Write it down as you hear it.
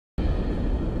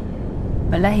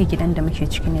Wallahi gidan da muke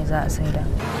ciki ne za a saida.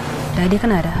 Da dai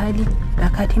kana da hali, da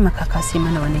ka taimaka ka sai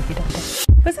mana wani gidan da.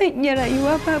 Ba zan iya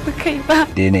rayuwa babu kai ba.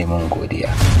 Dai ne mun godiya.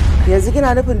 Yanzu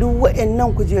kina nufin duk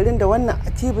waɗannan kujerun da wannan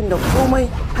atibin da komai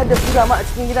har da su ma a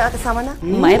cikin gidan aka sa mana?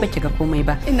 Ma ai baki ga komai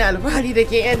ba. Ina alfahari da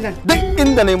ke yan nan. Duk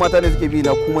inda nayi mata ne suke bi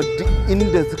na kuma duk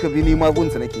inda suka bi ni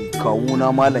magunsa nake.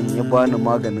 Kawuna malam ya bani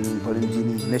maganin farin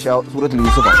jini na sha suratul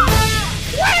Yusufa.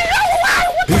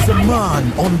 He's a man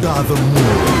under the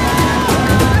moon.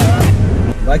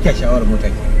 Ba kya shawara mota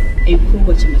ke. Ai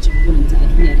kowace mace burin ta a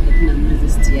duniya da tana murza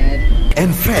stiyari.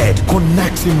 And Fred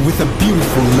connects him with a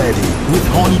beautiful lady with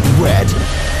honeyed red.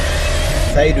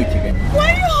 Sai doki gani.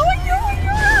 Wayo.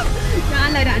 Ya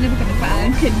Allah da annabi ka tafi a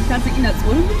hankali ka san ina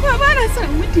tsoron mutuwa ba na son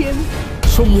mutu yanzu.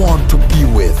 Someone to be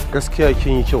with. Gaskiya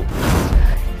kin yi kyau.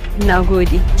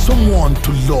 Nagode. Someone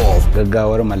to love.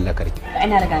 Gaggawar mallakar ki.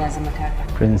 Ina riga na zama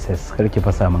kaka. Princess, karki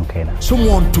fasa min kaina.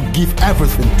 Someone to give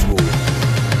everything to.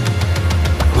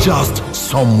 Just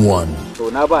someone. To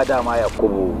na ba dama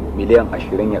Yakubu miliyan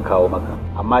 20 ya kawo maka.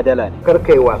 Amma dala ne. Kar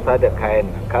kai wasa da kayan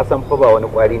nan. Ka san fa ba wani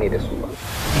kwari ne da su ba.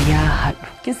 Ya haɗu.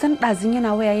 Kin san ɗazun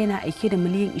yana waya yana aike da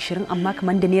miliyan 20 amma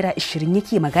kamar da naira 20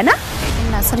 yake magana?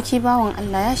 Ina sarki bawan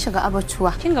Allah ya shiga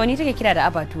abatuwa. Kin ga wani take kira da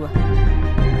abatuwa?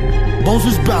 Boss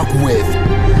is back with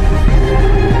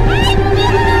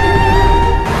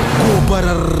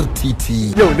Gobarar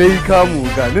Titi. Yau dai kamu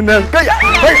gani nan. Kai!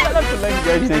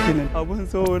 Abun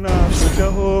so na ku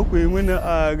taho ku yi mini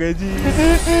agaji.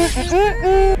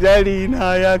 Jari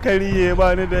na ya karye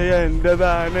bani da yanda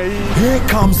za na yi. Here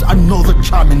comes another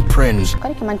charming prince.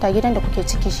 Kar ki manta gidan da kuke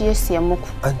ciki shi ya siyan muku.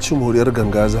 An ci moriyar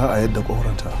ganga za a yadda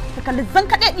ƙoranta. Ka kalli zan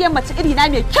kaɗaɗɗiyar mace iri na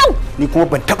mai kyau. Ni kuma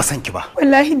ban taɓa son ki ba.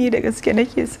 Wallahi ni da gaske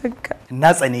nake son ka.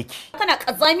 Na tsane ki. Kana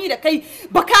ƙazami da kai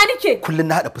baka nike. Kullum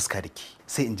na haɗa fuska da ki.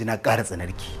 Sai in ji na ƙara tsanar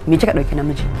ki. Me kika ɗauki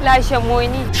namiji? Lashe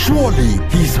moni. Surely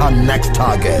he's her next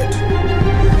target.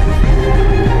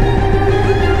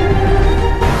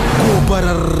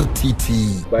 Gobarar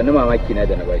Titi. Ba ni mamaki na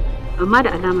da na baki. Amma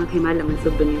da alama kai malamin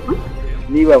tsibbi ne ko?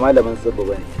 Ni ba malamin tsibbi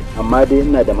bane, amma dai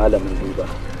ina da malamin duba.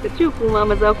 Ka ce kuma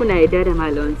maza kuna yarda da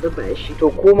malamin tsibba shi. To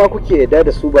kuma kuke yarda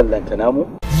da su ballantana mu?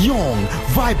 Young,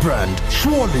 vibrant,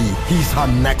 surely he's her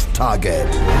next target.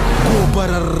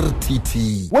 Gobarar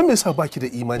Titi. Wai me yasa baki da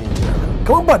imani ne?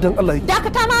 Kamar ba dan Allah.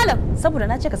 Dakata malam, saboda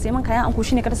na ce ka sai min kayan anko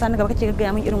shine ka ta sani gaba kake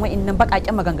gaggaya min irin wa'annan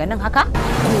bakaken maganganun haka?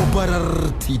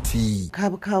 Gobarar Titi. Ka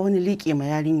bi ka wani liƙe ma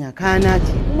yarinya ka nace.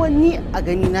 Kuma ni a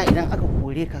gani na idan aka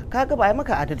kore ka kaga ba ai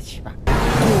maka adalci ba.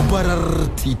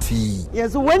 Gobarar Titi.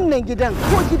 Yanzu wannan gidan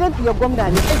ko gidan ya gwamna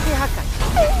ne sai haka.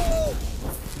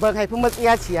 Ban haifi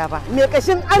matsiyaciya ba, me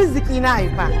kashin arziki na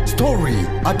haifa. Story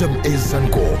Adam A.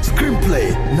 Zango. Screenplay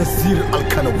Nasir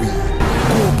Alkanawi.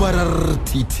 Gobarar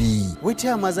Titi. Wai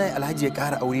ta ma zai Alhaji ya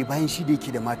ƙara aure bayan shi da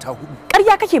yake da mata 4.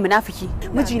 Ƙarya kake munafiki.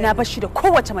 Mijina bar shi da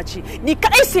kowace mace, ni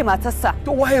kadai sai matarsa.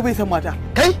 To waye bai san mata?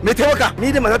 Kai, me taimaka?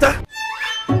 Ni da matata?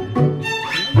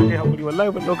 Kai hakuri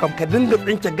wallahi ban dauka ka dinga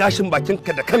tsinke gashin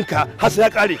bakinka da kanka har sai ya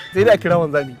kare. Sai dai a kira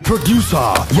wanzami.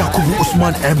 Producer Yakubu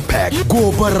Usman Mpeg.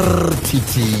 Gobarar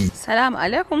Titi. Salamu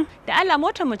alaikum. Da Allah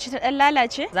motar mu ce ta dan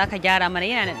lalace, zaka gyara mana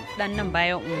yana dan nan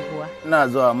bayan unguwa. Ina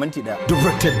zuwa minti da.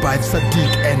 Directed by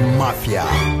Sadiq and Mafia.